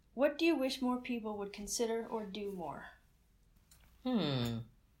What do you wish more people would consider or do more?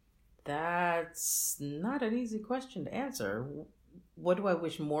 That's not an easy question to answer. What do I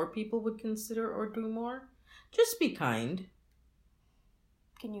wish more people would consider or do more? Just be kind.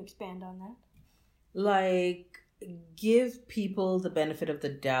 Can you expand on that? Like, give people the benefit of the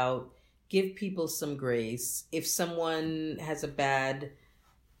doubt. Give people some grace. If someone has a bad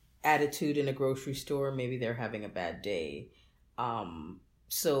attitude in a grocery store, maybe they're having a bad day.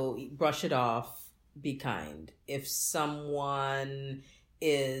 So brush it off. Be kind. If someone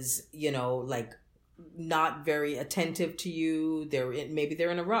is, like not very attentive to you, maybe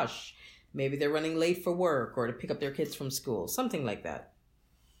they're in a rush. Maybe they're running late for work or to pick up their kids from school. Something like that.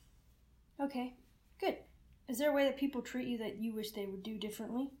 Okay, good. Is there a way that people treat you that you wish they would do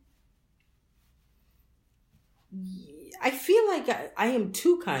differently? I feel like I am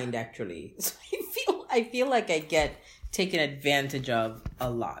too kind, actually. So I feel like I get taken advantage of a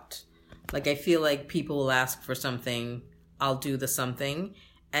lot. Like, I feel like people will ask for something, I'll do the something,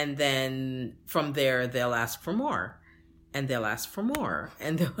 and then from there they'll ask for more, and they'll ask for more,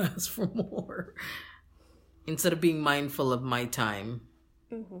 and they'll ask for more, instead of being mindful of my time.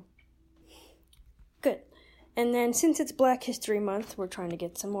 Mm-hmm. Good. And then since it's Black History Month, we're trying to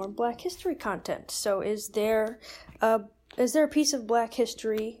get some more Black History content. So is there a piece of Black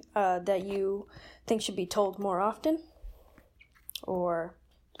history that you think should be told more often? Or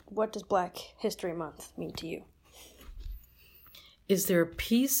what does Black History Month mean to you? Is there a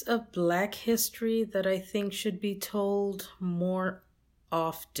piece of Black history that I think should be told more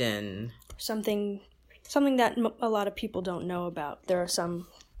often? Something that a lot of people don't know about. There are some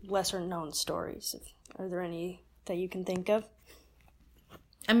lesser known stories. Are there any that you can think of?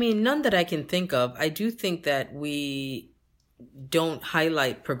 I mean, none that I can think of. I do think that we don't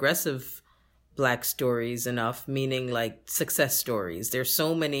highlight progressive Black stories enough, meaning like success stories. There's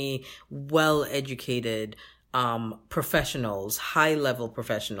so many well-educated professionals, high-level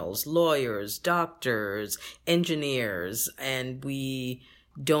professionals, lawyers, doctors, engineers, and we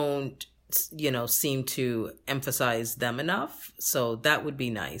don't, seem to emphasize them enough. So that would be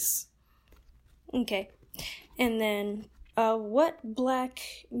nice. Okay. And then, what Black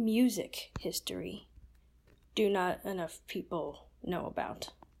music history do not enough people know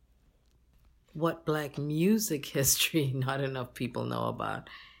about? What Black music history not enough people know about?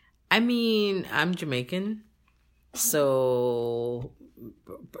 I mean, I'm Jamaican, so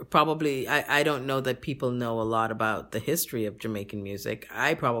probably I don't know that people know a lot about the history of Jamaican music.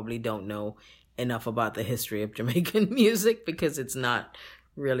 I probably don't know enough about the history of Jamaican music because it's not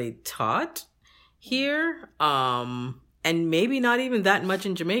really taught here, and maybe not even that much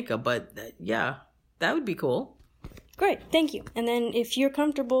in Jamaica, but yeah, that would be cool. Great, thank you. And then if you're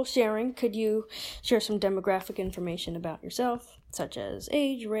comfortable sharing, could you share some demographic information about yourself, such as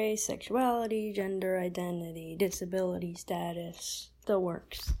age, race, sexuality, gender identity, disability status, the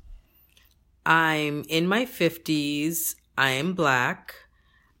works? I'm in my 50s. I am Black.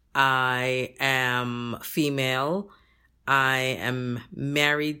 I am female. I am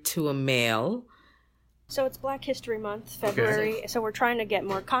married to a male. So it's Black History Month, February, okay. So we're trying to get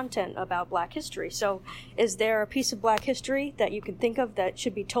more content about Black history. So is there a piece of Black history that you can think of that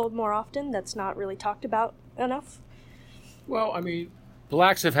should be told more often that's not really talked about enough? Well, I mean,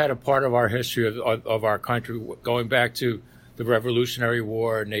 Blacks have had a part of our history of our country going back to the Revolutionary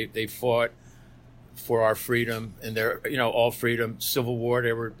War, and they fought for our freedom and their, all freedom. Civil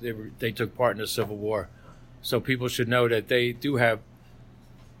War, they took part in the Civil War. So people should know that they do have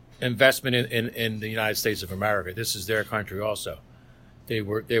investment in the United States of America. This is their country also. They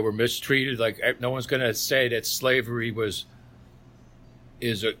were mistreated. Like, no one's going to say that slavery was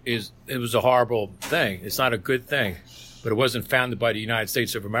a horrible thing. It's not a good thing, but it wasn't founded by the United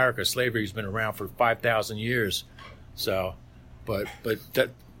States of America. Slavery's been around for 5,000 years. So, but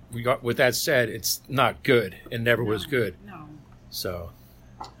that with that said, it's not good. It never was good. No. So,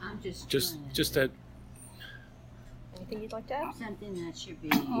 I'm just that. Anything you'd like to add? Something that should be.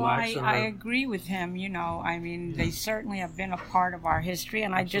 Well, I agree with him. I mean, they certainly have been a part of our history,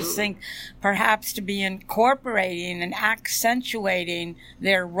 and I just think perhaps to be incorporating and accentuating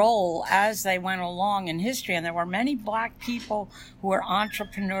their role as they went along in history. And there were many Black people who were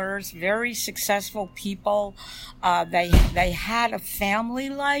entrepreneurs, very successful people. They had a family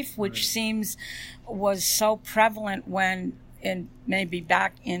life, which seems was so prevalent when maybe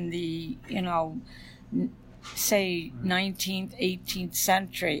back in the say 19th, 18th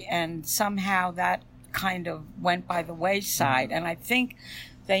century, and somehow that kind of went by the wayside. And I think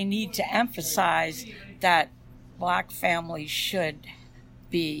they need to emphasize that Black families should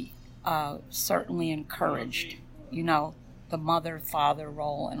be certainly encouraged. the mother-father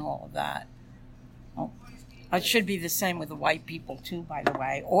role and all of that. Oh, it should be the same with the white people too, by the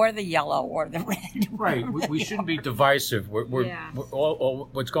way, or the yellow or the red. Right. We shouldn't be divisive. We're all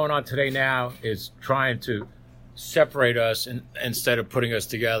what's going on today now is trying to separate us instead of putting us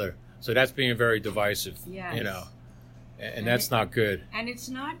together. So that's being very divisive, Yes. you know, and that's not good. And it's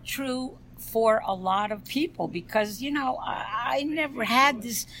not true for a lot of people because, you know, I never had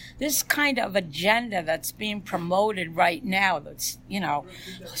this kind of agenda that's being promoted right now that's, you know,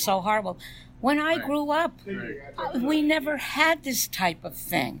 so horrible. When I grew up, we never had this type of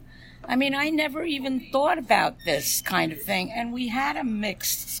thing. I mean, I never even thought about this kind of thing. And we had a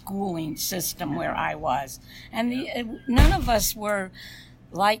mixed schooling system where I was. And none of us were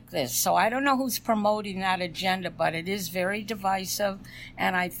like this. So I don't know who's promoting that agenda, but it is very divisive.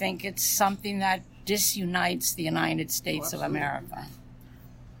 And I think it's something that disunites the United States of America.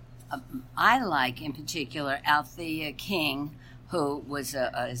 I like, in particular, Althea King, who is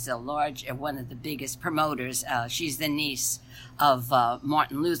one of the biggest promoters. She's the niece of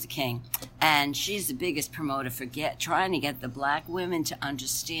Martin Luther King, and she's the biggest promoter for trying to get the black women to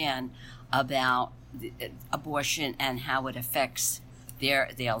understand about abortion and how it affects their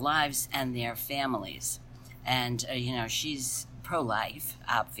lives and their families. And you know, she's pro-life,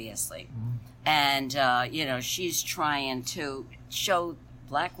 obviously, and you know, she's trying to show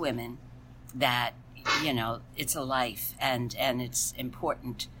black women that, you know, it's a life, and it's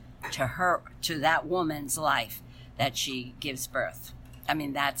important to her, to that woman's life, that she gives birth. I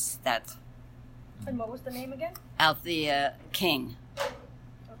mean, that's. And what was the name again? Althea King.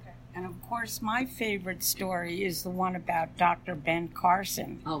 Okay. And of course, my favorite story is the one about Dr. Ben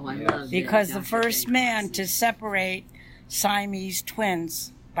Carson. Oh, I love it. Because the Dr. first Ben man Carson. to separate Siamese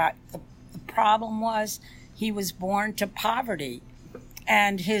twins, but the problem was he was born to poverty.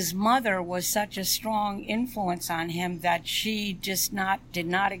 And his mother was such a strong influence on him that she just did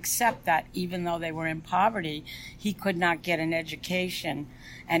not accept that even though they were in poverty, he could not get an education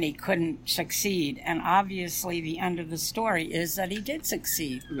and he couldn't succeed. And obviously the end of the story is that he did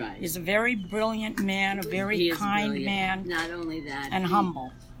succeed. Right. He's a very brilliant man, a very He is kind brilliant. man, Not only that, and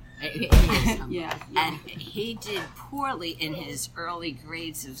humble. He is humble. Yeah. And he did poorly in his early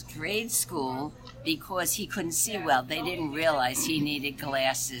grades of grade school because he couldn't see well. They didn't realize he needed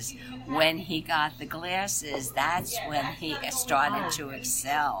glasses. When he got the glasses, that's when he started to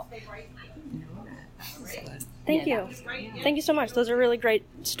excel. Thank you. Thank you so much. Those are really great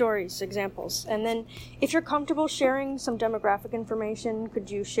stories, examples. And then if you're comfortable sharing some demographic information, could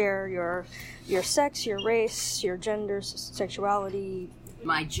you share your sex, your race, your gender, sexuality?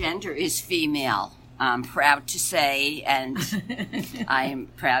 My gender is female. I'm proud to say, and I'm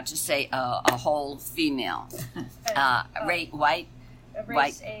proud to say a whole female. White,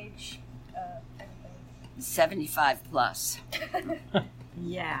 Race, age, everything. 75 plus.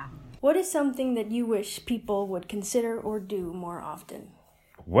 Yeah. What is something that you wish people would consider or do more often?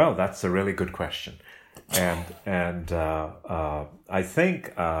 Well, that's a really good question, and I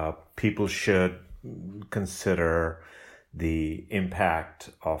think people should consider the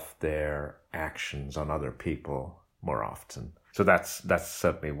impact of their actions on other people more often. So that's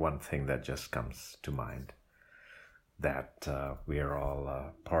certainly one thing that just comes to mind. That we are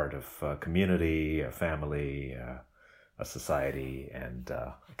all part of a community, a family, a society, and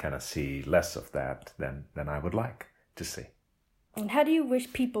kind of see less of that than I would like to see. And how do you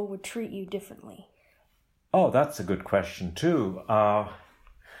wish people would treat you differently? Oh, that's a good question too.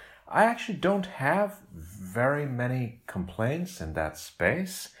 I actually don't have very many complaints in that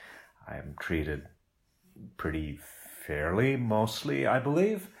space. I'm treated pretty fairly, mostly, I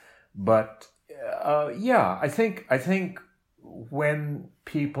believe. But yeah, I think when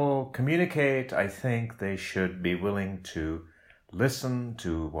people communicate, I think they should be willing to listen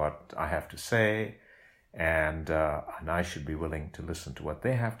to what I have to say, and I should be willing to listen to what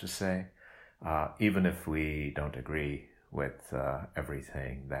they have to say, even if we don't agree with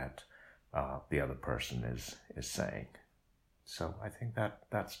everything that the other person is saying. So I think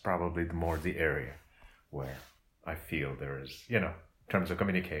that's probably the area where I feel there is, in terms of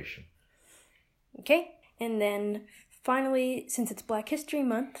communication. Okay, and then finally, since it's Black History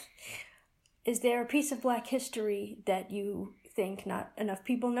Month, is there a piece of Black history that you think not enough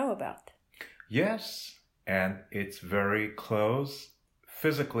people know about? Yes, and it's very close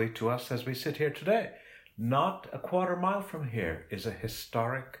physically to us as we sit here today. Not a quarter mile from here is a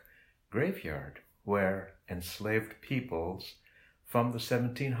historic graveyard where enslaved peoples from the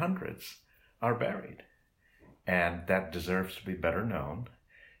 1700s are buried. And that deserves to be better known,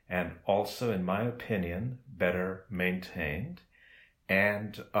 and also, in my opinion, better maintained.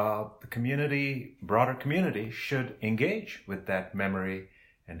 And the community, broader community, should engage with that memory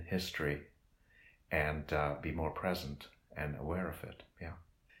and history and be more present and aware of it. Yeah.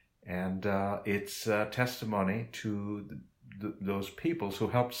 And it's a testimony to those peoples who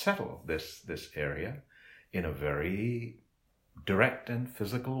helped settle this area in a very direct and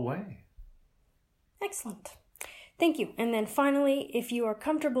physical way. Excellent. Thank you. And then finally, if you are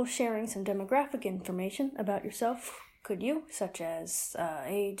comfortable sharing some demographic information about yourself, could you? Such as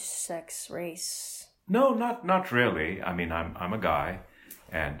age, sex, race? No, not really. I mean, I'm a guy,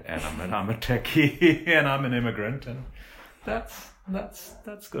 and I'm a techie, and I'm an immigrant, and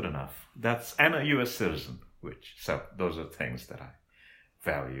that's good enough. I'm a U.S. citizen, so those are things that I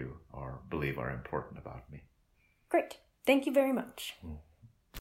value or believe are important about me. Great. Thank you very much.